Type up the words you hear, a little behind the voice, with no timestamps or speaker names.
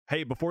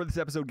Hey, before this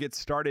episode gets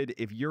started,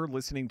 if you're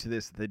listening to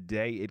this the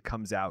day it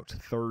comes out,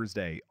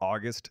 Thursday,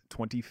 August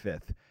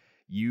 25th,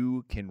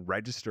 you can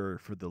register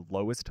for the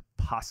lowest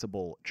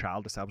possible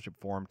Child Discipleship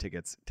Forum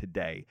tickets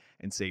today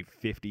and save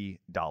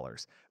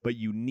 $50. But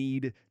you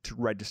need to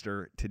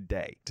register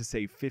today to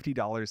save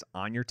 $50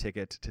 on your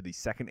ticket to the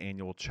second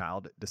annual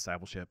Child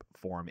Discipleship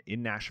Forum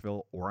in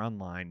Nashville or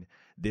online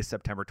this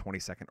September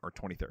 22nd or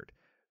 23rd.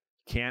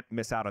 Can't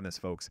miss out on this,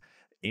 folks.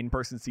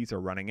 In-person seats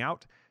are running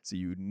out, so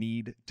you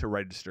need to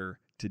register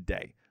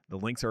today. The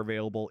links are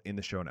available in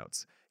the show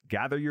notes.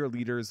 Gather your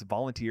leaders,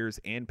 volunteers,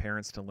 and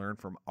parents to learn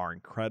from our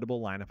incredible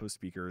lineup of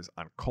speakers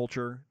on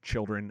culture,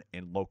 children,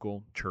 and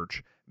local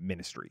church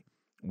ministry.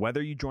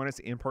 Whether you join us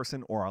in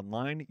person or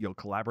online, you'll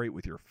collaborate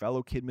with your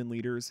fellow Kidmin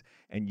leaders,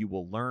 and you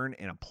will learn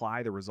and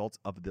apply the results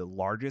of the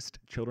largest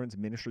children's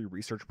ministry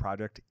research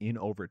project in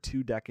over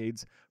 2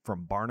 decades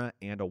from Barna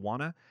and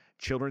Awana,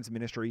 Children's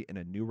Ministry in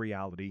a New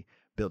Reality,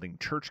 building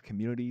church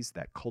communities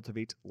that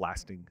cultivate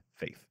lasting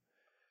faith.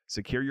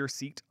 Secure your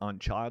seat on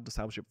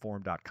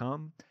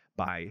childdiscipleshipforum.com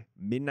by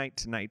midnight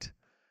tonight.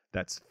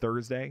 That's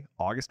Thursday,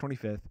 August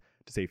 25th,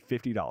 to save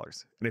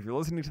 $50. And if you're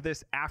listening to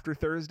this after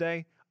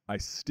Thursday, I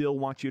still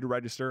want you to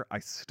register. I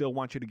still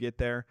want you to get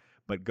there,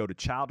 but go to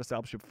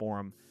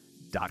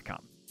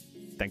childdiscipleshipforum.com.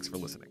 Thanks for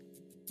listening.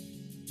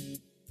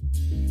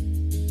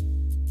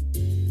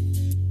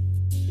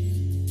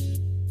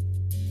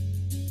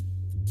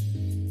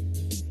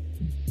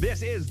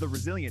 This is the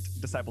Resilient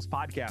Disciples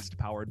Podcast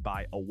powered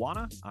by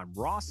Awana. I'm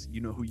Ross. You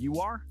know who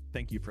you are.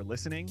 Thank you for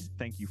listening.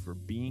 Thank you for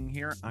being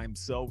here. I'm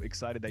so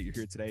excited that you're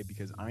here today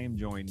because I am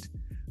joined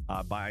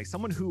by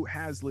someone who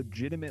has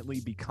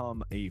legitimately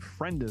become a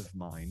friend of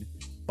mine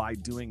by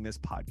doing this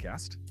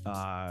podcast,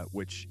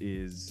 which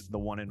is the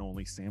one and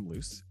only Sam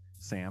Luce.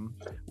 Sam,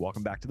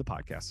 welcome back to the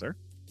podcast, sir.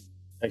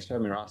 Thanks for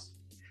having me, Ross.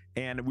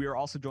 And we are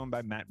also joined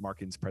by Matt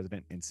Markins,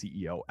 President and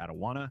CEO at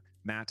Awana.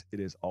 Matt, it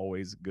is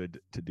always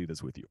good to do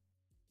this with you.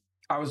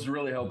 I was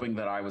really hoping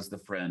that I was the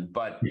friend,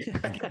 but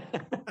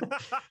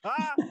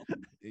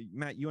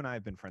Matt, you and I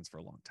have been friends for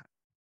a long time.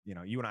 You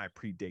know, you and I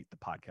predate the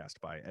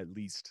podcast by at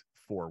least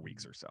 4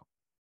 weeks or so.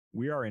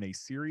 We are in a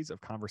series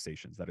of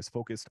conversations that is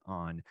focused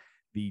on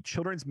the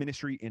Children's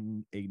Ministry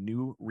in a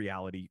New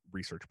Reality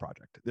research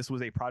project. This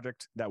was a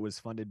project that was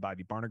funded by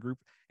the Barna Group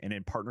and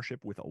in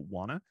partnership with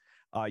Awana.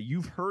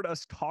 You've heard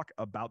us talk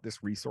about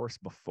this resource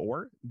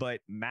before,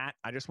 but Matt,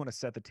 I just want to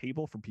set the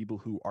table for people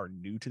who are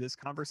new to this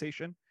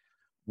conversation.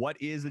 What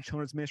is the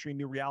Children's Ministry in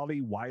New Reality?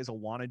 Why is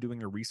Awana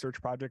doing a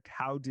research project?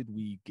 How did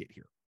we get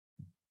here?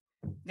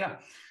 Yeah,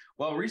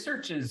 well,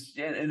 research is,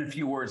 in a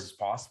few words as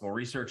possible,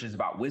 research is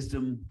about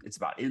wisdom. It's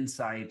about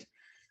insight.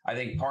 I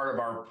think part of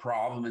our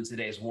problem in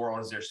today's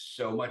world is there's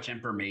so much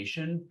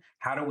information.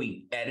 How do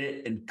we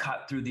edit and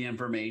cut through the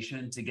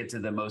information to get to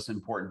the most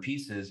important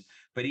pieces?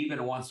 But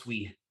even once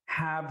we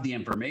have the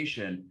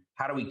information,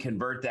 how do we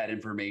convert that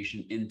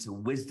information into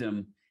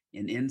wisdom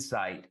and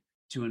insight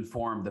to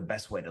inform the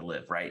best way to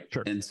live, right?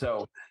 Sure. And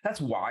so that's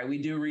why we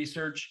do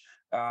research.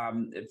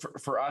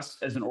 For us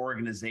as an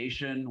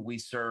organization, we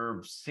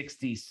serve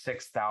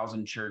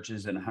 66,000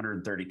 churches in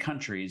 130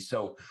 countries.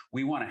 So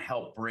we want to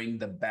help bring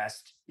the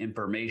best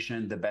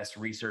information, the best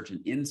research and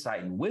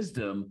insight and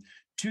wisdom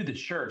to the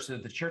church so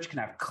that the church can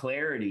have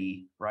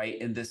clarity, right?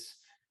 In this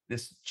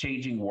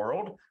changing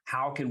world,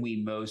 how can we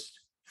most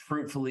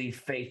fruitfully,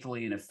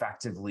 faithfully, and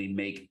effectively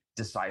make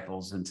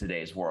disciples in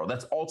today's world?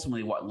 That's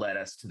ultimately what led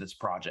us to this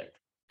project.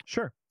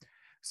 Sure.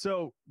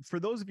 So for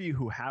those of you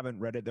who haven't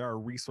read it, there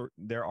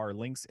are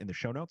links in the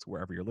show notes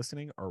wherever you're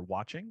listening or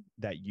watching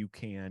that you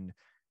can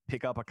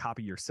pick up a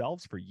copy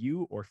yourselves for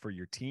you or for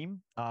your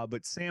team.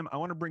 But Sam, I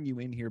want to bring you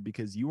in here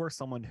because you are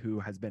someone who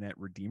has been at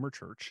Redeemer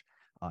Church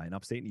in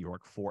upstate New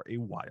York for a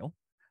while.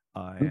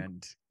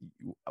 And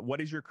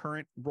what is your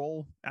current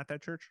role at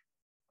that church?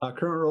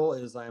 Current role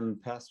is I'm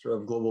pastor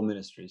of global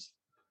ministries.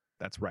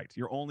 That's right.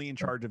 You're only in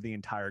charge of the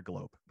entire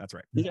globe. That's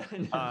right. Yeah.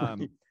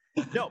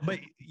 No, but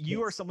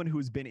you are someone who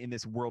has been in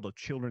this world of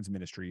children's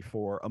ministry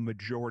for a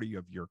majority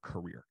of your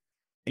career.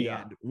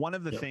 And one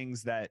of the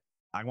things that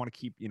I want to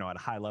keep, at a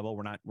high level,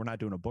 we're not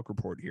doing a book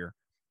report here,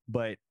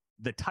 but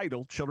the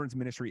title, Children's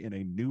Ministry in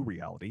a New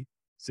Reality,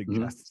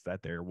 suggests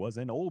that there was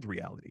an old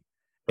reality.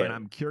 Right. And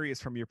I'm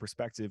curious from your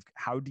perspective,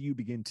 how do you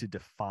begin to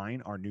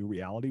define our new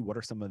reality? What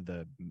are some of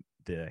the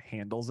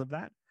handles of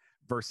that?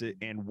 Versus,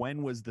 and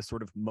when was the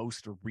sort of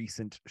most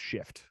recent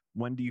shift?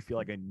 When do you feel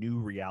like a new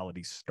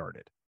reality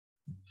started?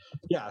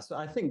 Yeah, so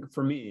I think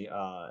for me,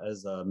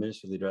 as a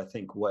ministry leader, I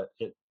think what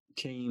it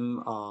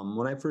came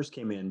when I first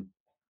came in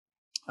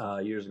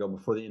years ago,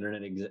 before the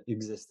internet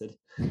existed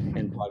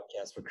and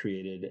podcasts were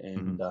created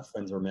and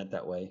friends were met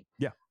that way.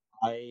 Yeah,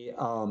 a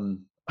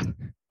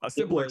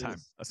simpler time.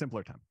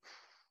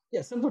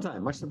 Yeah,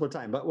 much simpler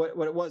time. But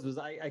what it was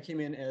I came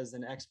in as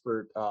an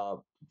expert,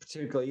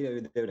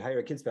 particularly, they would hire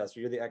a kids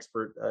pastor. You're the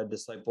expert,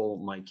 disciple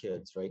my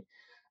kids, right?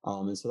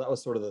 And so that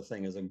was sort of the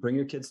thing, is like, bring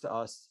your kids to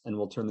us and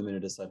we'll turn them into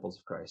disciples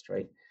of Christ,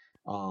 right?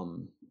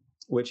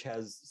 Which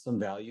has some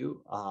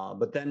value.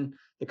 But then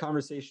the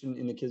conversation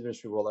in the kids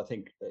ministry world, I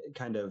think,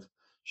 kind of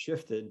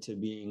shifted to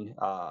being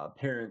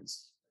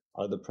parents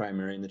are the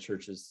primary and the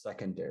church is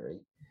secondary,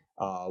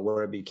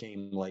 where it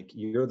became like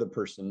you're the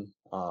person,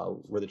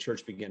 where the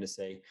church began to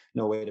say,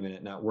 no, wait a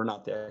minute, now we're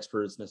not the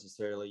experts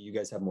necessarily. You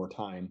guys have more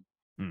time.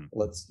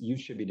 You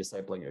should be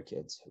discipling your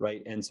kids,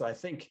 right? And so I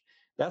think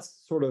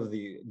that's sort of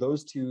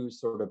those two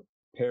sort of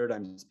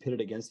paradigms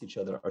pitted against each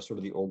other are sort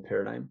of the old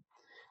paradigm.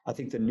 I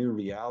think the new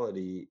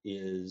reality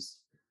is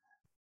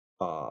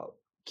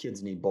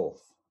kids need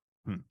both.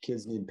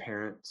 Kids need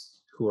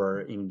parents who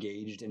are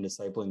engaged in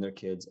discipling their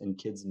kids, and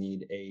kids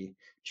need a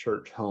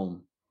church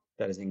home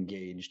that is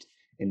engaged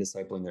in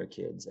discipling their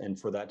kids. And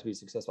for that to be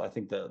successful, I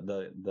think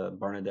the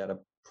Barna data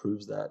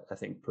proves that, I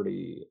think,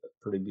 pretty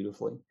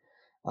beautifully.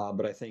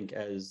 But I think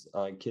as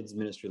kids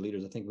ministry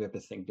leaders, I think we have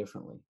to think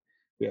differently.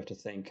 We have to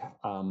think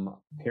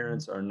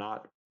parents are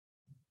not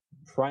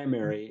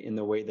primary in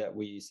the way that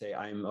we say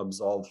I'm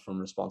absolved from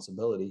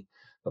responsibility,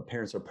 but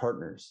parents are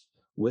partners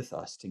with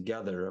us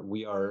together.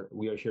 We are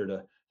here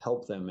to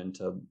help them and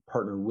to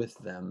partner with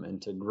them and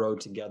to grow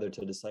together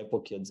to disciple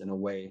kids in a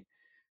way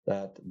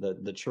that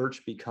the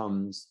church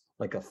becomes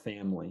like a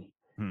family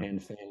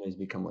and families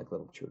become like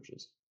little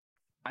churches.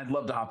 I'd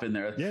love to hop in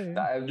there.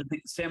 Yeah.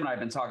 Sam and I have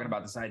been talking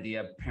about this idea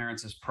of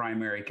parents as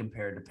primary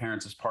compared to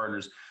parents as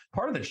partners.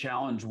 Part of the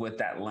challenge with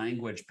that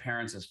language,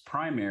 parents as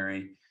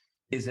primary,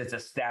 is it's a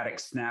static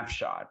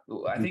snapshot.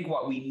 I think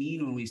what we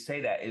mean when we say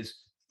that is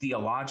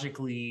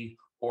theologically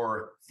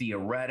or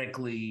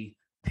theoretically,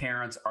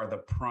 parents are the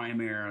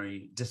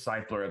primary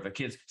discipler of the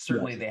kids.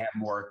 Certainly, they have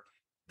more.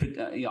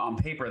 On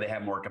paper, they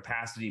have more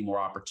capacity, more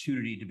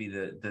opportunity to be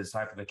the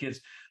disciple of the kids.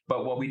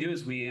 But what we do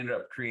is we end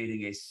up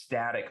creating a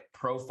static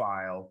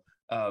profile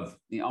of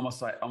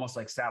almost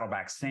like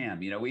Saddleback Sam.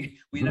 We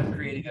end up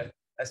creating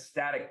a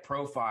static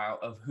profile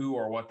of who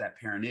or what that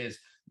parent is.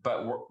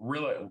 But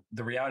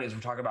the reality is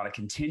we're talking about a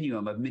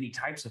continuum of many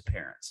types of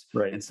parents.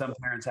 Right. And some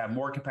parents have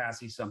more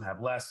capacity, some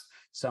have less,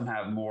 some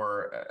have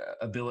more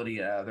ability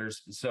than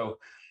others. So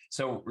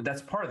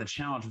that's part of the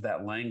challenge with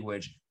that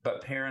language.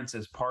 But parents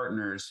as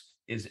partners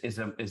is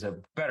a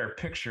better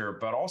picture,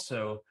 but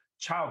also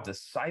child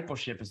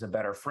discipleship is a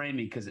better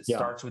framing because it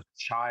starts with the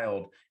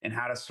child and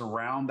how to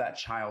surround that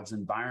child's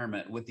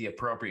environment with the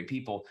appropriate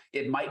people.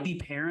 It might be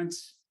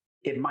parents,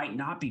 it might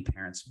not be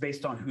parents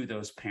based on who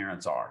those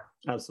parents are.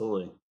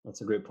 Absolutely.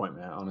 That's a great point,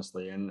 Matt,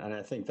 honestly. And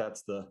I think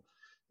that's the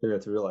thing we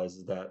have to realize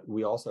is that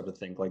we also have to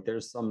think like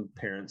there's some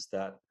parents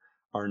that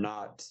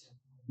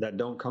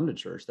don't come to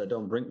church, that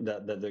don't bring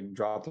that they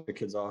drop the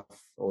kids off,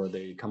 or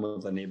they come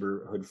with a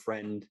neighborhood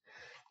friend,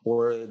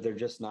 or they're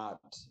just not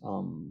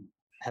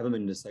haven't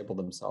been discipled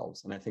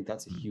themselves. And I think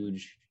that's a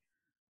huge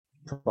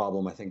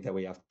problem. I think that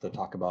we have to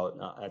talk about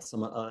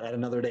at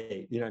another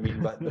day. You know what I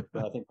mean?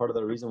 But I think part of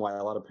the reason why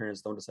a lot of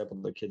parents don't disciple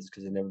their kids is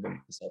because they've never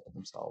been discipled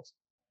themselves.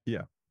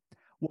 Yeah.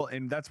 Well,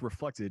 and that's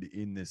reflected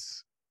in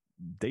this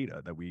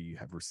data that we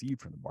have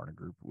received from the Barna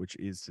Group, which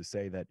is to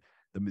say that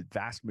the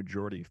vast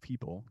majority of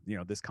people,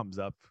 this comes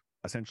up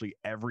essentially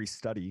every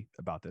study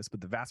about this,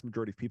 but the vast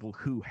majority of people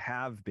who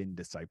have been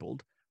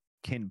discipled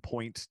can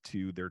point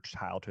to their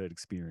childhood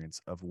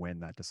experience of when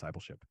that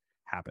discipleship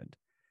happened.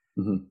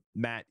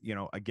 Matt,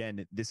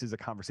 again, this is a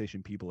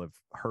conversation people have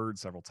heard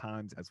several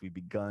times as we've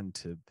begun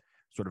to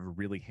sort of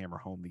really hammer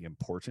home the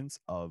importance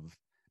of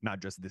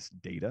not just this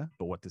data,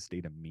 but what this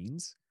data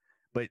means.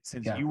 But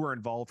since you were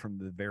involved from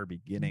the very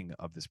beginning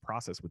of this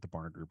process with the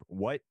Barna Group,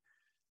 what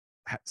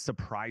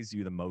surprised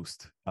you the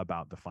most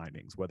about the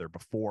findings, whether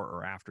before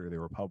or after they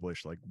were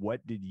published? Like,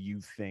 what did you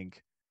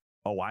think,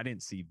 I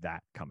didn't see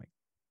that coming?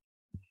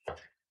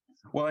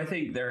 Well, I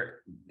think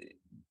there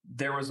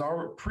was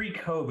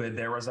pre-COVID,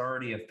 there was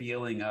already a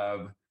feeling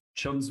of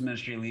children's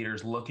ministry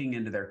leaders looking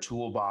into their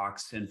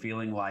toolbox and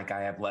feeling like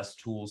I have less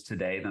tools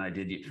today than I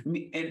did.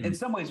 In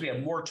some ways, we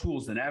have more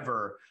tools than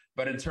ever,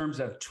 but in terms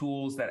of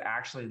tools that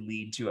actually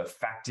lead to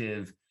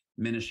effective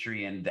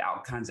ministry and the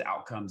kinds of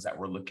outcomes that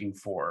we're looking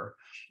for,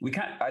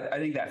 I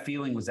think that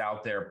feeling was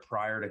out there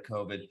prior to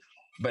COVID,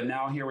 but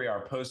now here we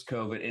are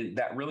post-COVID, and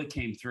that really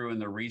came through in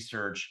the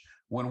research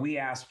when we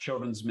asked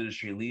children's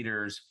ministry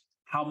leaders,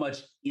 how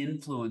much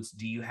influence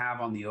do you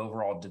have on the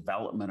overall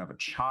development of a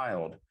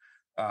child?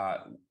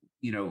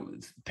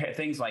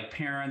 Things like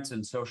parents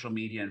and social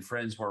media and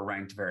friends were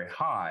ranked very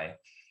high,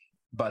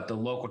 but the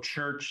local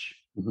church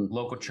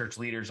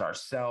leaders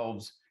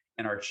ourselves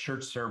and our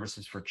church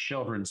services for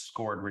children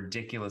scored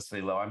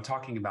ridiculously low. I'm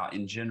talking about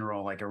in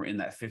general, like in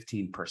that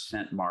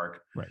 15%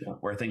 mark, right,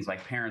 where things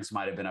like parents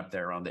might have been up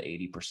there around the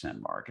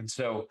 80% mark. And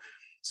so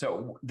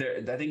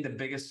I think the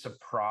biggest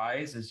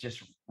surprise is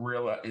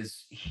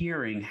is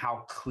hearing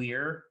how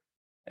clear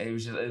it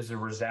was a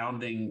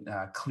resounding,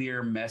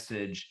 clear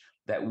message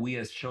that we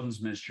as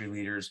children's ministry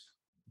leaders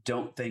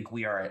don't think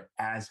we are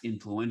as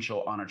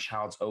influential on a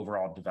child's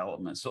overall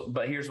development.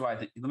 But here's why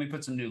let me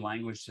put some new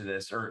language to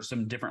this, or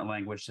some different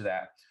language to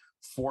that.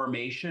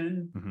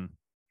 Formation,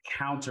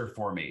 counter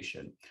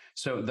formation.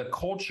 So the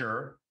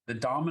culture, the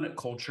dominant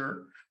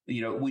culture,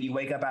 when you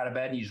wake up out of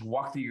bed and you just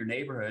walk through your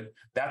neighborhood,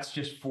 that's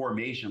just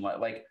formation.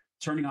 Like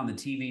turning on the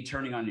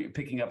TV,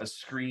 picking up a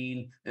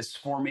screen. This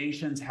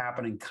formation's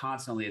happening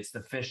constantly. It's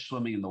the fish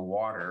swimming in the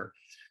water.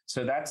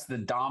 So that's the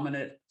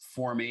dominant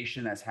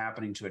formation that's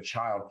happening to a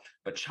child.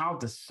 But child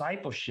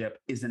discipleship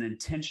is an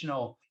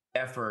intentional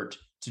effort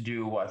to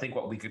do, I think,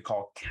 what we could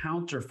call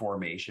counter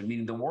formation,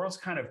 meaning the world's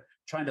kind of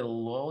trying to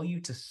lull you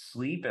to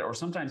sleep, or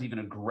sometimes even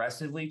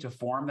aggressively to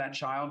form that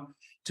child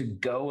to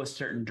go a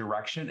certain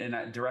direction. And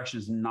that direction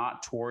is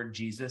not toward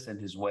Jesus and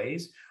his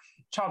ways.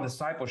 Child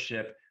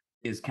discipleship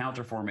is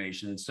counter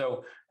formation.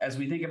 So as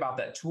we think about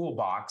that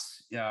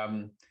toolbox,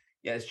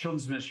 as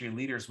children's ministry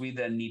leaders, we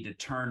then need to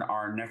turn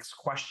our next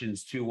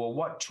questions to, well,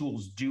 what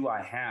tools do I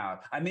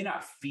have? I may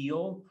not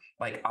feel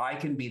like I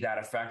can be that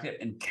effective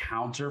in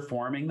counter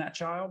forming that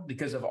child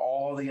because of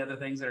all the other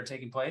things that are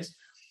taking place.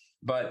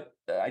 But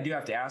I do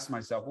have to ask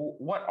myself, well,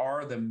 what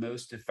are the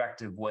most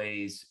effective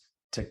ways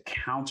to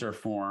counter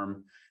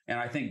form? And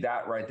I think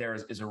that right there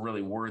is a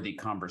really worthy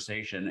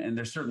conversation. And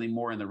there's certainly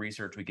more in the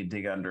research we could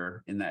dig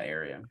under in that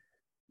area.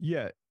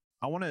 Yeah.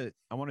 I want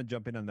to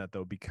jump in on that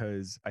though,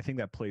 because I think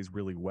that plays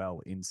really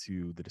well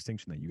into the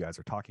distinction that you guys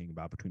are talking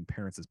about between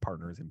parents as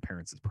partners and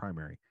parents as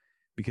primary.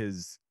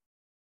 Because,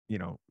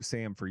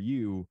 Sam, for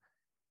you,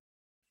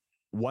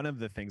 one of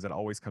the things that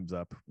always comes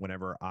up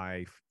whenever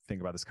I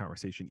think about this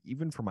conversation,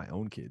 even for my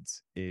own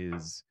kids,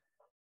 is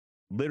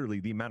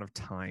literally the amount of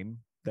time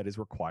that is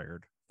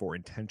required for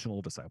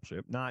intentional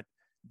discipleship, not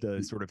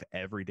the sort of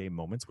everyday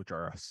moments, which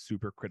are a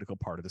super critical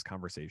part of this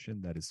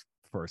conversation. That is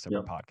for a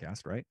separate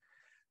podcast, right?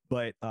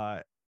 But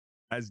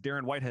as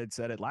Darren Whitehead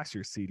said at last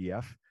year's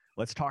CDF,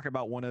 let's talk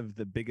about one of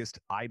the biggest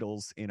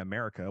idols in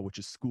America, which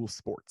is school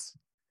sports.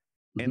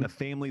 And the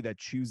family that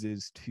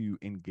chooses to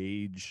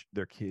engage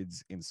their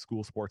kids in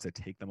school sports that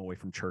take them away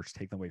from church,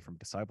 take them away from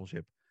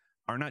discipleship,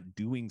 are not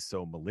doing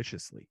so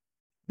maliciously.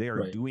 They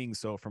are doing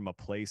so from a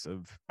place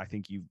of, I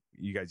think you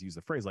guys use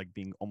the phrase, like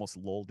being almost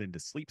lulled into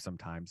sleep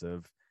sometimes,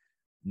 of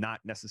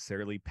not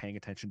necessarily paying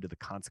attention to the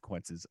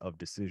consequences of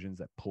decisions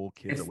that pull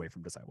kids away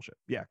from discipleship.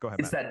 Yeah, go ahead.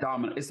 It's Matt.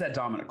 It's that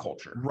dominant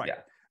culture. Right. Yeah.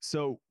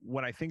 So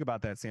when I think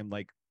about that, Sam,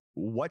 like,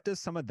 what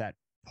does some of that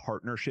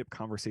partnership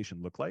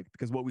conversation look like?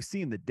 Because what we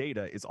see in the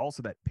data is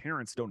also that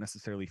parents don't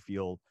necessarily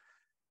feel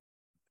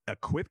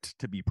equipped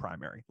to be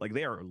primary. Like,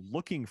 they are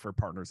looking for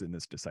partners in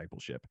this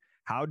discipleship.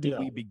 How do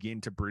we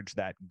begin to bridge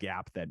that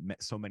gap that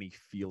so many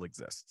feel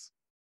exists?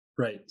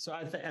 Right. So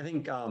I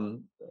think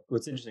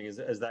what's interesting is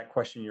that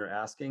question you're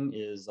asking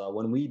is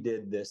when we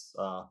did this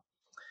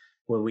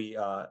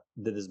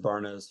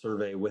Barna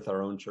survey with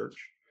our own church,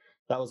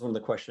 that was one of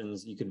the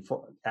questions. You can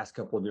ask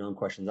a couple of your own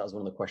questions. That was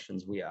one of the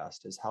questions we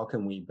asked, is how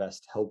can we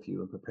best help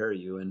you and prepare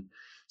you? And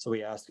so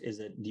we asked,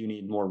 do you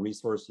need more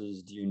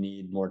resources? Do you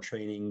need more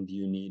training? Do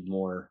you need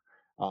more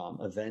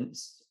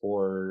events,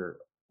 or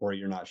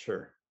you're not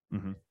sure?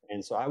 Mm-hmm.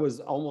 And so I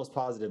was almost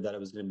positive that it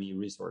was going to be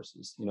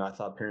resources. I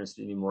thought parents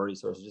didn't need more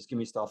resources. Just give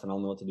me stuff and I'll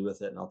know what to do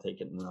with it and I'll take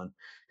it and run.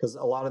 Because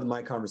a lot of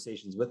my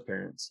conversations with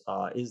parents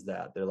is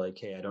that they're like,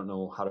 hey, I don't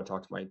know how to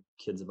talk to my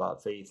kids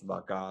about faith,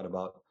 about God,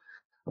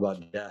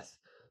 about death.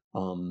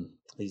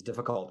 These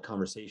difficult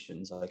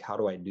conversations, like, how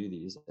do I do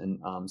these? And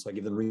so I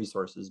give them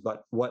resources.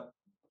 But what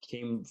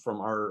came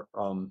from our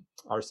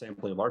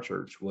sampling of our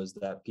church was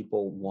that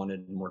people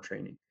wanted more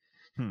training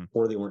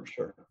or they weren't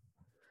sure.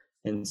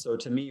 And so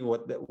to me,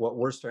 what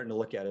we're starting to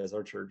look at as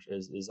our church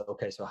is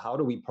okay, so how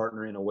do we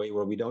partner in a way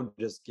where we don't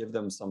just give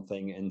them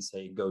something and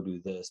say, go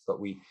do this, but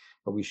we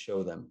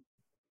show them.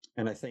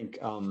 And I think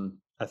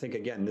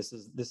again, this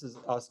is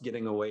us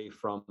getting away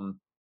from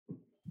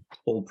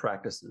old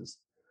practices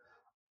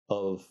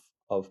of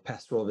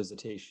pastoral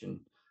visitation,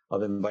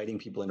 of inviting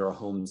people into our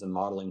homes and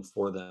modeling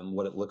for them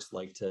what it looks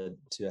like to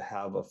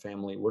have a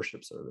family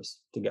worship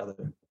service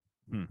together.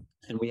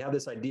 And we have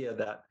this idea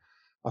that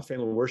a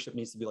family worship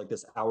needs to be like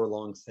this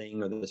hour-long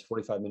thing or this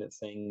 45-minute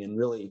thing. And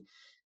really,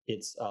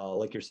 it's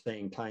like you're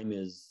saying, time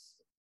is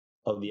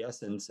of the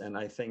essence. And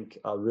I think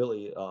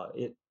really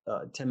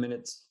 10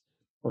 minutes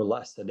or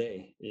less a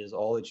day is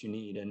all that you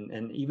need.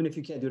 And even if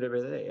you can't do it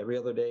every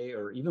other day,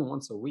 or even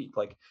once a week,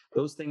 like,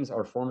 those things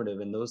are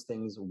formative, and those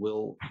things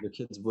your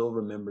kids will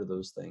remember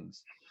those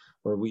things.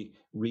 Where we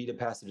read a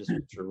passage of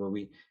scripture, where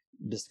we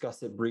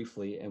discuss it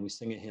briefly, and we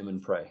sing a hymn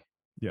and pray.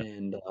 Yeah.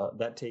 And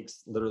that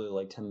takes literally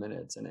like 10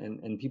 minutes.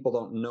 And people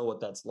don't know what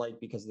that's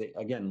like because they,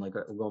 again, like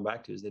we're going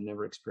back to, is they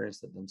never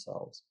experienced it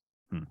themselves.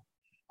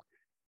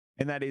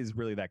 And that is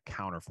really that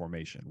counter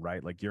formation,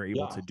 right? Like, you're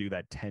able to do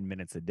that 10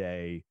 minutes a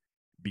day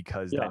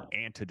because that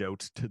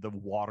antidote to the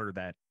water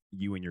that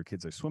you and your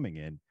kids are swimming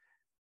in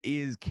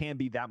can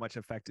be that much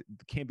effective,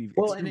 can be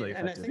extremely effective.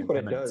 And I think what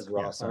it does,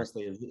 Ross,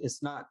 honestly,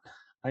 it's not,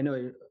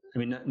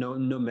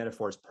 no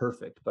metaphor is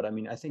perfect, but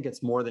I think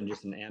it's more than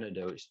just an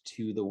antidote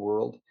to the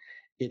world.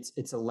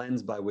 It's a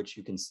lens by which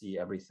you can see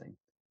everything.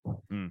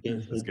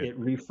 It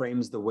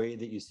reframes the way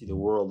that you see the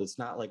world. It's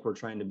not like we're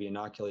trying to be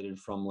inoculated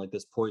from like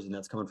this poison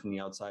that's coming from the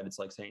outside. It's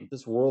like saying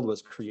this world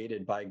was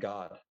created by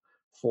God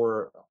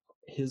for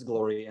his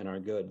glory and our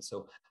good.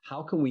 So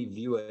how can we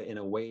view it in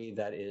a way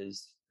that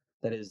is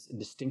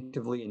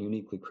distinctively and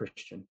uniquely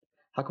Christian?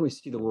 how can we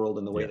see the world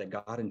in the way Yeah.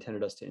 that God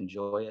intended us to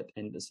enjoy it?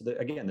 And so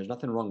again, there's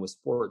nothing wrong with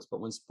sports, but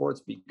when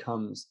sports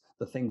becomes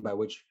the thing by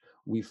which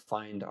we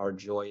find our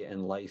joy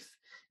and life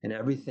and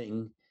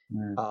everything,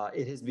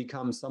 it has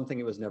become something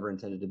it was never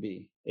intended to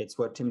be. It's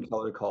what Tim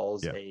Keller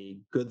calls Yeah. a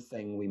good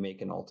thing we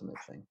make an ultimate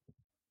thing.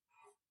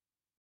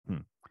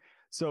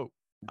 So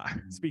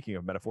speaking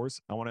of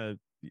metaphors, I want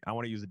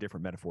to use a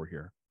different metaphor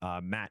here.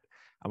 Matt,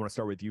 I want to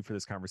start with you for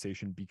this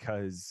conversation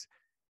because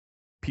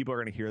people are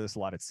going to hear this a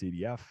lot at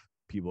CDF.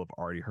 People have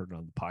already heard it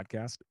on the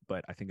podcast,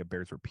 but I think it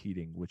bears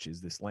repeating, which is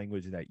this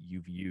language that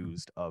you've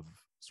used of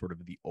sort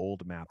of the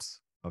old maps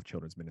of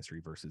children's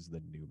ministry versus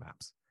the new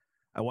maps.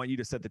 I want you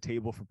to set the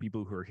table for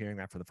people who are hearing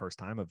that for the first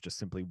time of just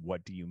simply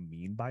what do you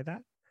mean by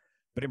that?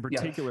 But in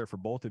particular, for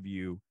both of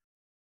you,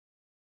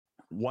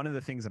 one of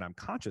the things that I'm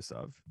conscious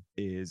of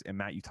is, and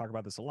Matt, you talk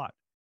about this a lot,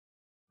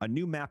 a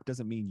new map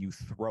doesn't mean you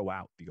throw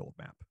out the old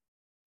map.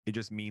 It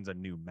just means a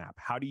new map.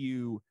 How do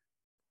you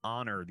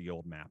honor the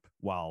old map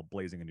while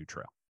blazing a new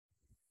trail?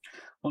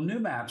 Well, new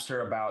maps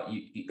are about,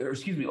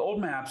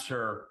 old maps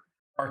are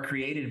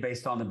created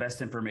based on the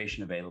best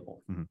information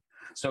available. Mm-hmm.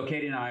 So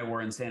Katie and I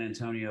were in San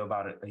Antonio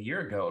about a year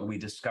ago, and we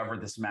discovered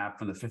this map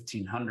from the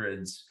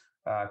 1500s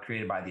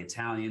created by the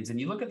Italians. And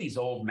you look at these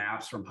old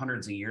maps from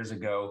hundreds of years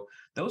ago,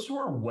 those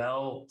were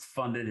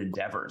well-funded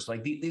endeavors.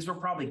 Like these were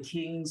probably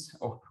kings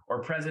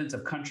or presidents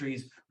of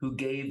countries who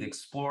gave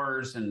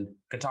explorers and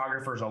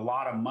cartographers a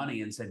lot of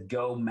money and said,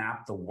 go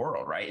map the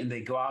world, right? And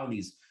they go out on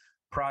these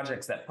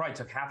projects that probably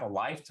took half a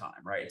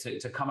lifetime, right,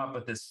 to come up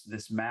with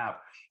this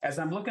map. As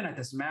I'm looking at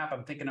this map,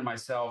 I'm thinking to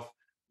myself,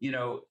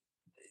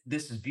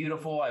 this is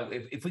beautiful.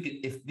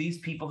 If these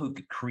people who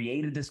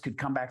created this could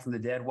come back from the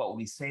dead, what would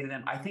we say to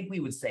them? I think we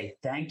would say,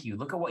 thank you.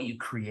 Look at what you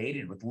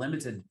created with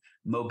limited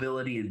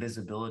mobility and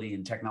visibility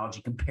and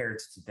technology compared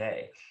to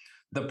today.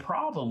 The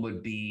problem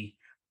would be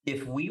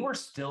if we were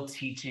still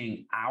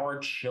teaching our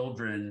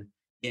children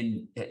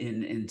in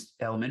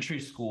elementary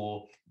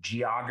school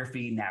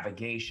geography,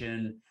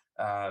 navigation,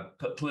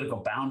 political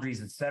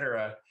boundaries, et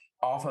cetera,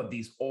 off of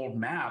these old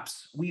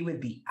maps, we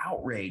would be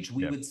outraged.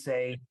 We would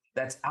say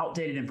that's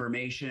outdated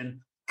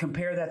information.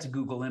 Compare that to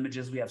Google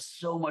Images. We have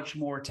so much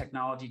more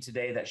technology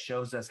today that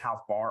shows us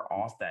how far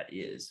off that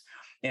is.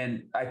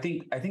 And I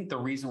think the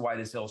reason why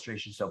this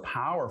illustration is so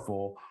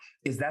powerful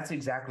is that's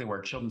exactly where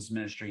children's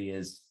ministry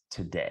is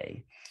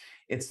today.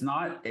 It's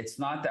not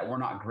that we're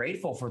not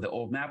grateful for the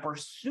old map. We're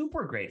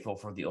super grateful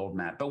for the old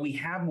map, but we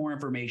have more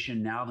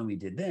information now than we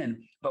did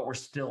then, but we're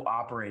still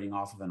operating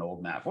off of an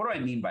old map. What do I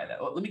mean by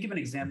that? Well, let me give an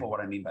example of what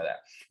I mean by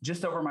that.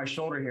 Just over my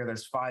shoulder here,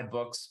 there's 5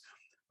 books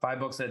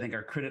that I think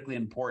are critically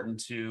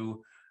important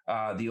to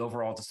the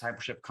overall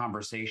discipleship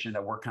conversation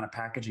that we're kind of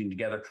packaging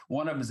together.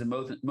 One of them is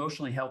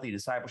Emotionally Healthy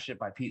Discipleship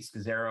by Pete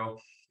Scazzero.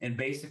 And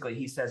basically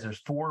he says there's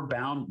 4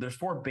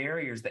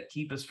 barriers that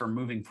keep us from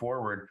moving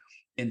forward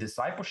in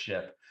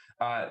discipleship.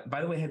 By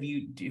the way, have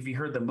you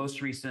heard the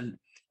most recent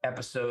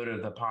episode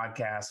of the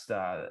podcast,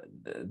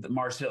 the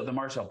Mars Hill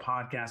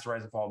podcast,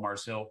 Rise and Fall of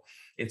Mars Hill?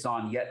 It's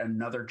on yet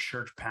another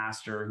church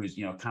pastor who's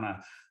kind of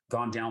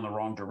gone down the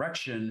wrong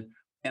direction.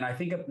 And I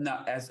think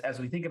as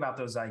we think about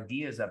those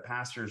ideas that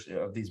pastors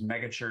of these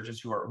mega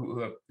churches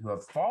who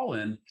have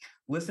fallen,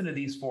 listen to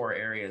these 4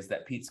 areas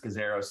that Pete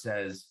Scazzero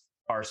says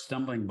are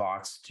stumbling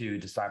blocks to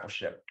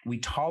discipleship. We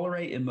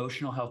tolerate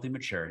emotional healthy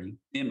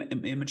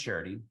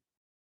immaturity.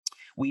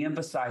 We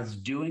emphasize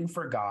doing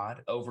for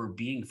God over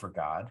being for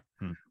God.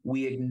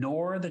 We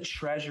ignore the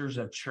treasures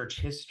of church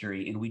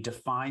history, and we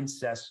define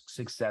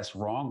success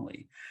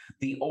wrongly.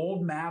 The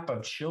old map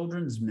of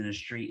children's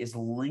ministry is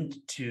linked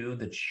to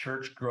the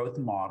church growth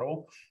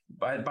model.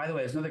 By the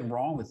way, there's nothing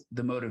wrong with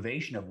the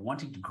motivation of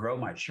wanting to grow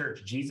my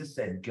church. Jesus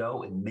said,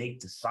 go and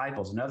make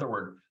disciples. In other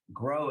words,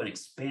 grow and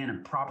expand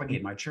and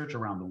propagate my church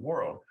around the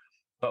world.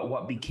 But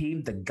what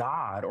became the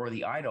God or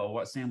the idol,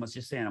 what Sam was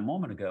just saying a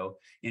moment ago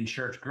in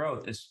church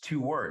growth, is 2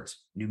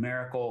 words: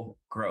 numerical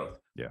growth.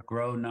 Yeah.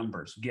 Grow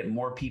numbers, get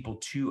more people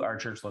to our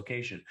church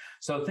location.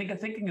 So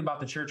thinking about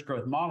the church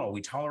growth model,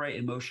 we tolerate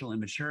emotional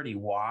immaturity.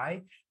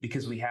 Why?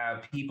 Because we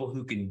have people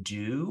who can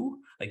do,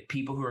 like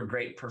people who are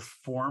great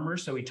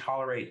performers. So we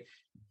tolerate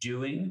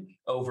doing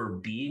over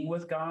being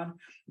with God.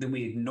 Then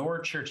we ignore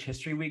church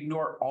history. We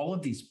ignore all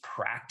of these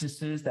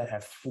practices that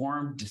have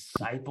formed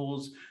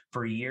disciples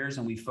for years,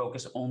 and we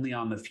focus only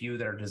on the few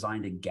that are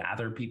designed to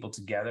gather people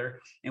together.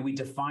 And we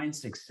define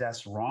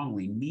success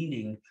wrongly,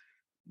 meaning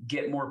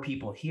get more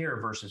people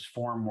here versus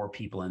form more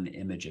people in the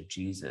image of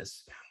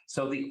Jesus.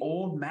 So the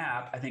old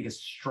map, I think,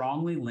 is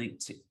strongly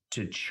linked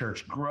to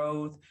church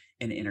growth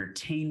and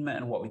entertainment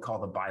and what we call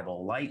the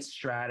Bible Light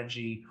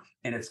strategy.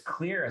 And it's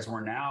clear as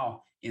we're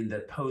now in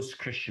the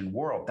post-Christian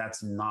world,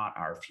 that's not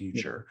our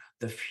future.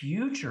 The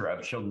future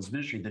of children's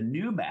ministry, the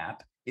new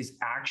map, is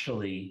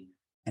actually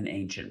an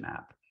ancient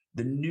map.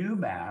 The new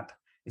map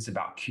is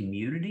about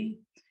community.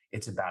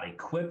 It's about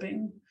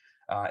equipping.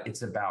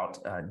 It's about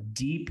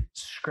deep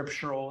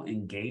scriptural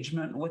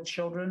engagement with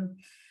children.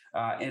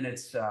 And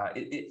it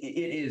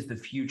is the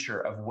future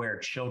of where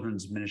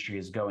children's ministry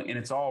is going. And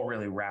it's all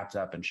really wrapped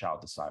up in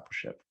child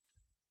discipleship.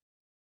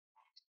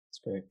 It's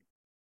great.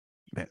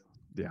 Man,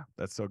 yeah,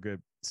 that's so good.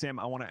 Sam,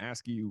 I want to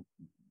ask you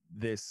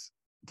this,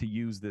 to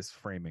use this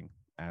framing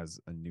as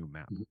a new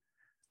map. Mhm.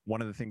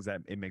 One of the things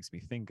that it makes me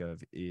think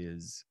of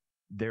is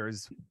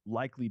there's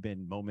likely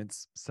been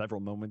moments,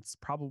 several moments,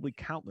 probably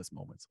countless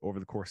moments over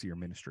the course of your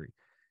ministry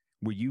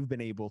where you've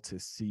been able to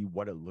see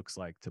what it looks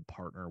like to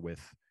partner with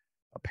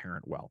a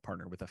parent well,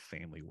 partner with a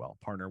family well,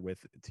 partner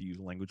with, to use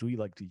language we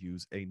like to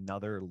use,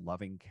 another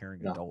loving,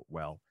 caring Yeah. adult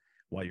well,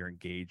 while you're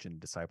engaged in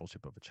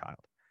discipleship of a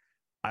child.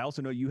 I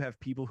also know you have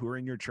people who are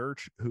in your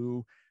church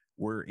who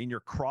were in your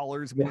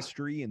crawlers Yeah.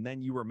 ministry, and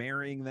then you were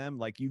marrying them.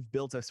 Like, you've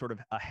built a sort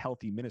of a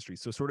healthy ministry.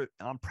 So sort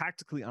of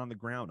practically on the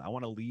ground, I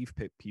want to leave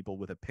people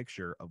with a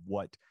picture of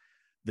what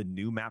the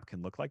new map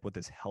can look like, what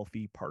this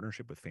healthy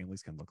partnership with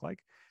families can look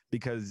like.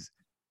 Because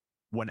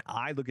when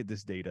I look at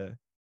this data,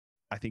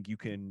 I think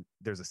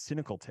there's a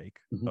cynical take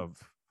Mhm.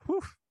 of,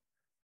 whew,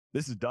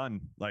 this is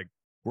done. Like,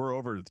 we're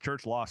over, the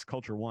church lost,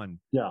 culture won.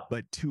 Yeah.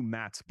 But to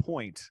Matt's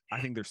point,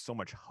 I think there's so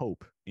much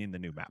hope in the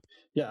new map.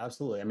 Yeah,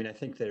 absolutely. I mean, I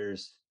think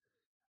there's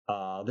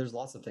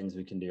lots of things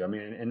we can do. I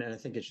mean, and I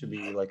think it should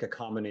be like a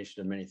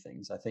combination of many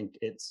things. I think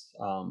it's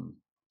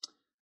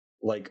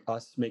like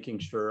us making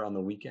sure on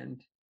the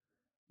weekend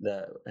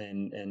that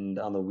and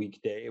on the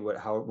weekday,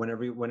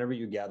 whenever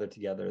you gather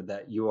together,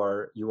 that you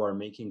are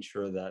making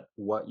sure that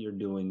what you're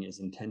doing is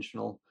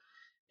intentional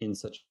in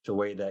such a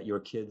way that your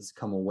kids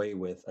come away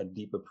with a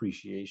deep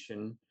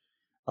appreciation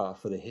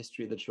for the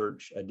history of the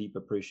church, a deep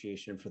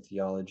appreciation for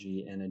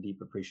theology, and a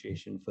deep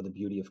appreciation for the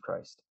beauty of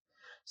Christ.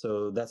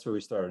 So that's where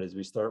we start. Is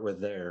we start with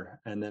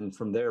there, and then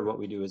from there, what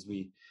we do is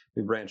we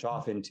branch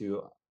off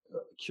into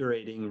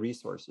curating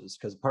resources,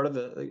 because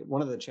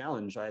one of the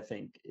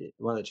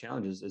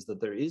challenges is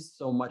that there is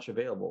so much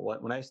available.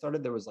 When I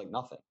started, there was like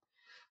nothing.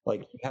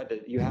 Like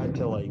you had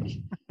to like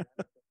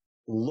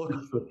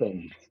look for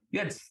things. You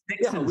had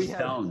sticks and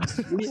stones.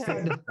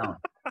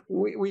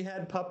 We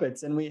had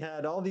puppets, and we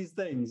had all these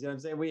things. You know what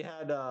I'm saying? We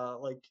had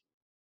like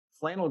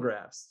flannel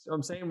graphs. You know what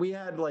I'm saying? We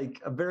had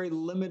like a very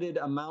limited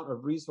amount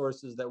of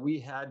resources that we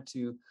had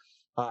to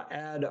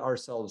add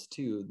ourselves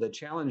to. The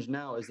challenge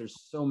now is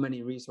there's so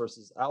many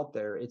resources out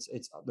there. It's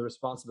the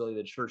responsibility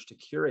of the church to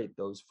curate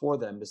those for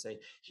them, to say,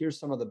 here's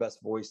some of the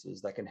best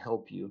voices that can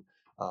help you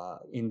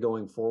in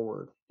going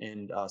forward.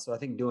 And so I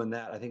think doing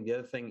that. I think the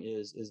other thing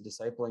is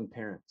discipling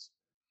parents.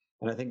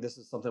 And I think this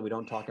is something we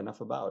don't talk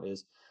enough about.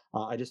 Is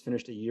I just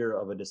finished a year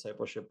of a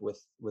discipleship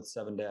with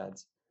 7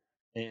 dads,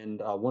 and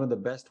one of the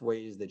best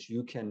ways that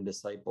you can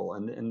disciple,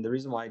 and the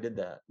reason why I did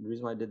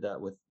that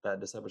with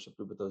that discipleship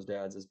group with those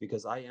dads, is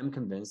because I am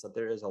convinced that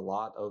there is a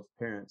lot of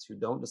parents who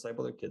don't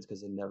disciple their kids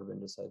because they've never been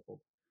discipled.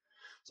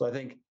 So I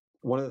think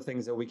one of the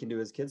things that we can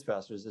do as kids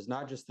pastors is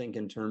not just think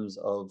in terms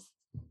of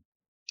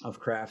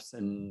crafts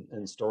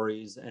and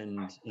stories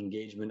and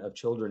engagement of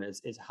children.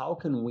 Is how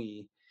can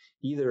we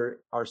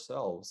either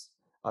ourselves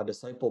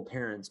disciple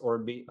parents, or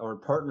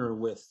partner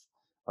with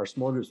our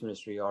small groups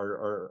ministry,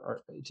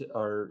 our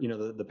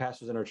the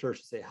pastors in our church,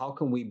 to say, how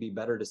can we be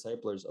better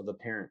disciplers of the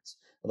parents,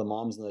 of the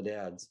moms and the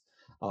dads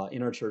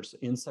in our church,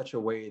 in such a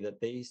way that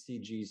they see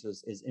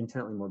Jesus is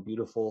infinitely more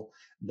beautiful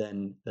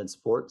than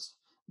sports,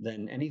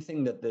 than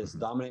anything that this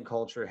dominant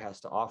culture has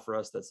to offer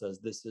us, that says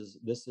this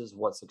is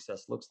what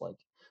success looks like.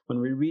 When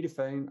we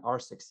redefine our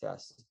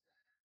success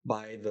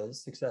by the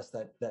success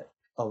that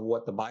of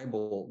what the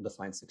Bible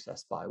defines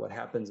success by, what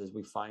happens is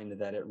we find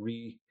that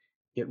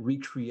it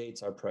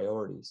recreates our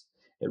priorities.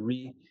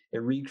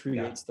 It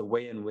recreates the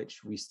way in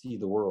which we see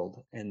the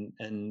world,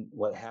 and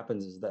what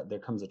happens is that there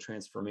comes a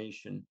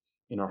transformation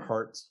in our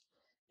hearts,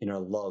 in our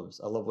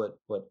loves. I love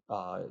what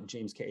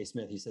James K. A.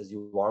 Smith, he says,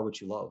 you are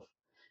what you love.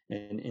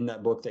 And in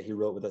that book that he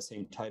wrote with the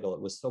same title, it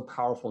was so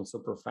powerful and so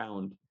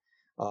profound,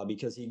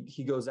 because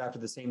he goes after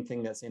the same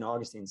thing that St.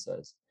 Augustine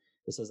says.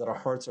 It says that our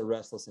hearts are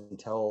restless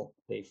until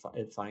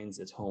it finds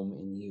its home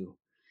in you.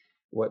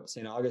 What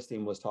St.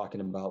 Augustine was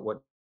talking about,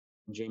 what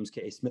James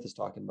K. A. Smith is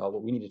talking about,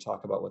 what we need to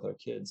talk about with our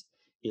kids,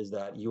 is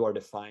that you are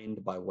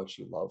defined by what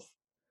you love.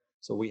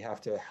 So we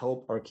have to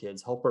help our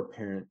kids, help our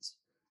parents,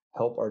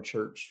 help our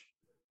church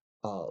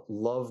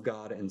love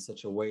God in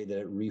such a way that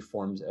it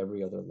reforms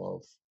every other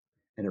love,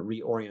 and it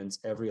reorients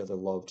every other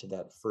love to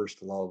that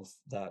first love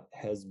that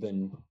has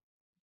been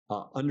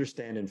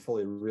understand and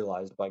fully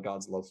realized by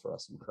God's love for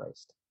us in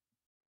Christ.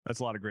 That's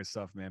a lot of great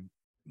stuff, man.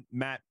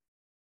 Matt,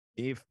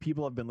 if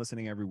people have been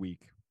listening every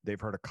week,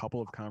 they've heard a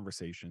couple of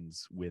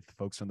conversations with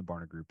folks from the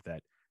Barna Group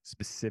that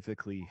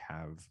specifically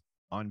have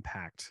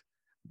unpacked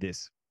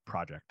this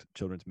project,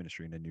 Children's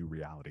Ministry in a New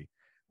Reality,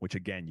 which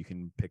again, you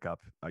can pick up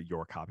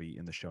your copy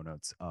in the show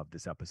notes of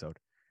this episode.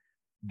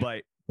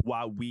 But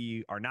while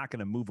we are not going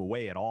to move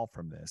away at all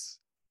from this,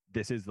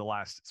 this is the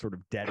last sort of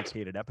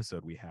dedicated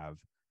episode we have.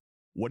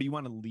 What do you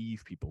want to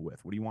leave people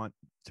with? What do you want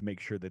to make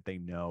sure that they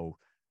know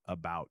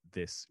about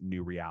this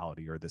new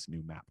reality or this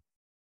new map?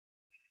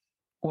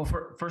 Well,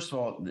 first of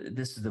all,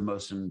 this is the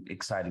most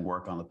exciting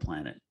work on the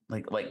planet.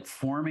 Like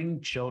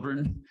forming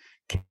children,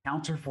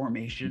 counter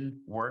formation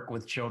work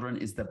with children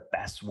is the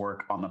best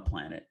work on the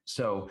planet.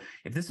 So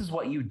if this is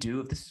what you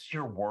do, if this is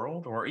your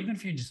world, or even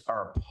if you just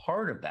are a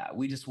part of that,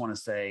 we just want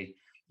to say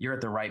you're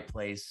at the right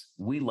place.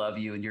 We love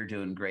you, and you're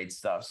doing great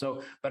stuff.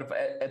 So, but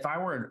if I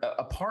were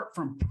apart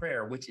from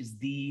prayer, which is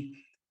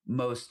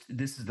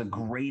this is the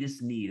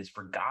greatest need, is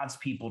for God's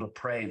people to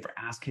pray and for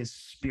ask His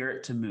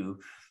Spirit to move.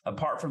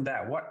 Apart from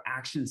that, what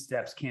action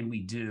steps can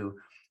we do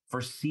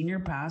for senior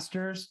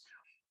pastors?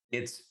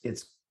 It's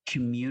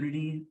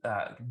community,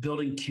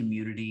 building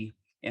community,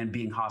 and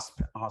being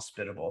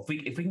hospitable.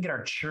 If we can get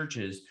our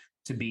churches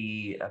to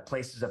be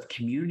places of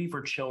community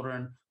for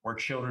children, where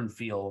children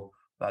feel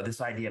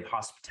this idea of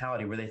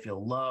hospitality, where they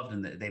feel loved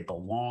and that they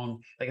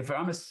belong. Like if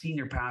I'm a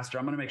senior pastor,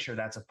 I'm going to make sure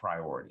that's a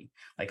priority.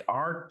 Like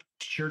our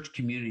church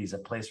community is a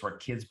place where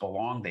kids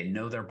belong. They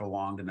know they're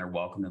belonged, and they're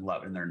welcomed and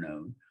loved, and they're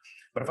known.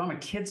 But if I'm a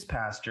kids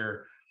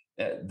pastor,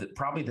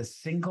 probably the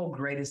single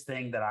greatest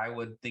thing that I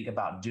would think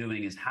about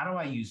doing is, how do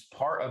I use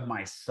part of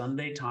my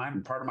Sunday time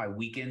and part of my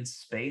weekend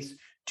space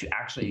to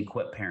actually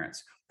equip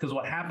parents? Because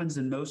what happens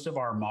in most of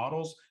our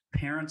models,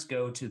 parents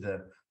go to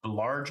the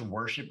large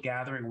worship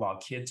gathering while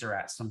kids are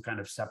at some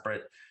kind of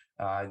separate,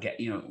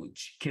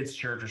 kids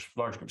church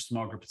or large group,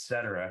 small group,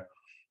 etc.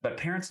 But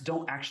parents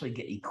don't actually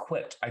get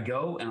equipped. I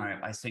go and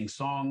I sing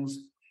songs,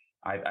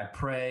 I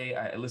pray,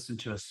 I listen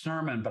to a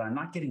sermon, but I'm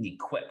not getting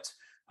equipped.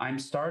 I'm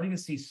starting to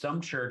see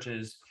some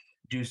churches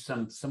do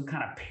some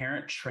kind of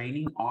parent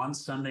training on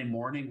Sunday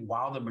morning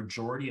while the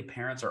majority of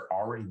parents are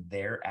already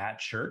there at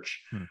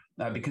church.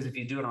 Because if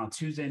you do it on a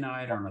Tuesday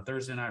night or on a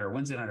Thursday night or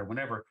Wednesday night or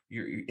whenever,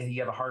 you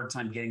have a hard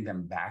time getting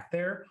them back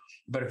there.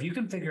 But if you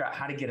can figure out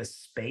how to get a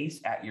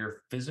space at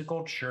your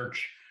physical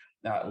church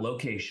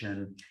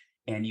location,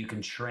 and you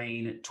can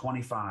train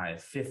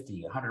 25,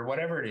 50, 100,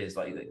 whatever it is,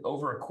 like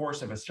over a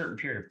course of a certain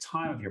period of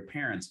time of your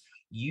parents,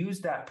 use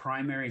that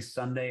primary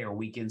Sunday or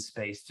weekend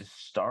space to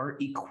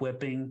start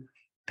equipping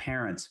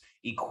parents.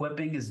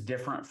 Equipping is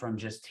different from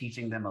just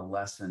teaching them a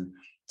lesson.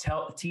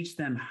 Teach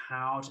them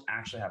how to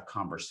actually have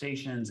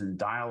conversations and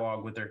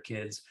dialogue with their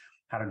kids,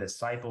 how to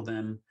disciple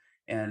them.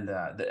 And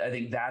I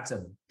think that's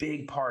a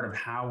big part of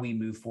how we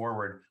move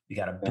forward. We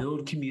got to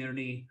build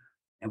community,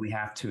 and we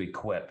have to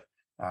equip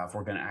if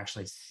we're going to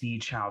actually see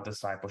child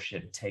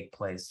discipleship take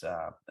place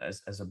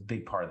as a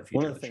big part of the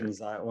future. One of the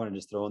things I want to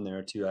just throw in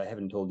there too, I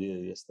haven't told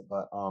you this,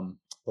 but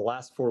the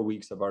last 4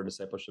 weeks of our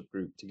discipleship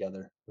group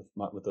together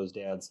with those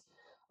dads,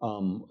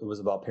 it was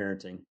about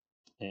parenting.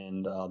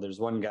 And there's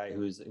one guy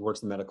who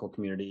works in the medical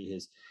community. He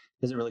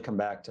hasn't really come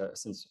back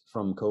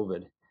from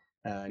COVID,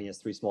 and he has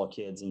 3 small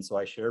kids. And so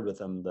I shared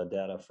with him the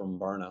data from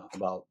Barna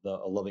about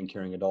a loving,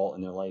 caring adult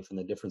in their life and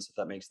the difference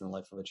that makes in the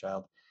life of a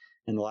child.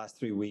 In the last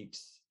 3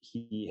 weeks,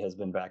 he has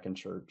been back in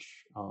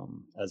church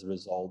as a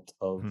result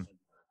of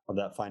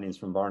that findings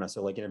from Barna.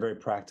 So like in a very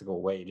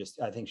practical way,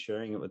 just I think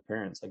sharing it with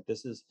parents, like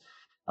this is,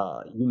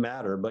 you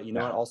matter, but you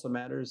know what also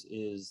matters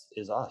is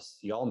us.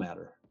 You all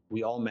matter.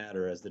 We all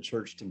matter as the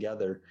church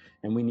together,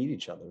 and we need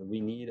each other. We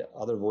need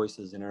other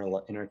voices in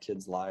our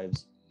kids'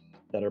 lives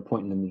that are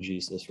pointing them to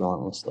Jesus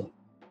relentlessly.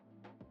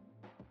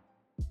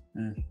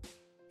 Amen.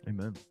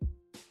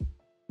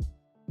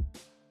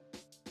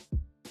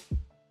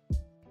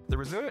 The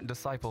Resilient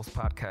Disciples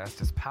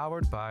podcast is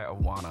powered by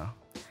Awana.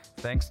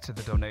 Thanks to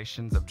the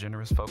donations of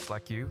generous folks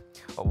like you,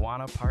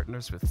 Awana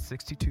partners with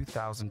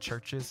 62,000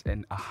 churches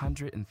in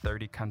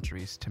 130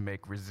 countries to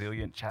make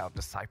resilient child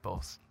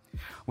disciples.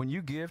 When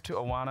you give to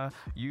Awana,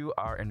 you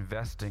are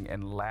investing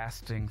in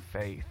lasting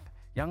faith.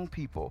 Young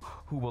people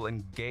who will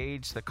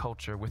engage the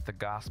culture with the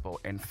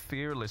gospel and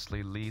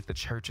fearlessly lead the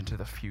church into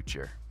the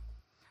future.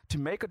 To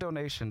make a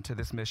donation to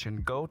this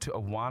mission, go to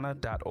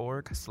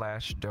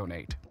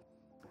awana.org/donate.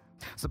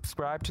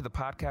 Subscribe to the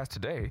podcast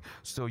today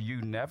so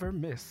you never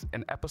miss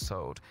an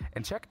episode,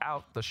 and check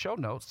out the show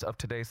notes of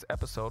today's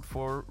episode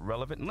for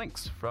relevant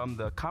links from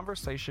the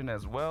conversation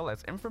as well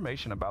as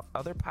information about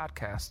other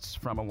podcasts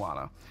from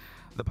Awana.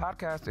 The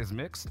podcast is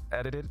mixed,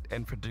 edited,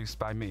 and produced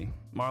by me,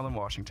 Marlon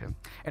Washington,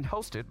 and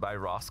hosted by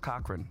Ross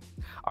Cochran.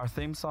 Our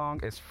theme song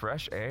is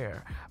Fresh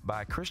Air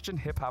by Christian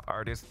hip-hop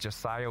artist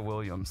Josiah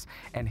Williams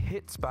and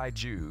Hits by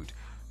Jude.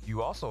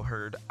 You also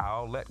heard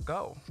I'll Let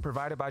Go,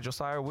 provided by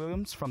Josiah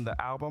Williams from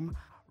the album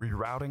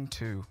Rerouting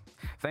 2.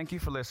 Thank you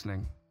for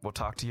listening. We'll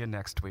talk to you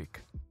next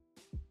week.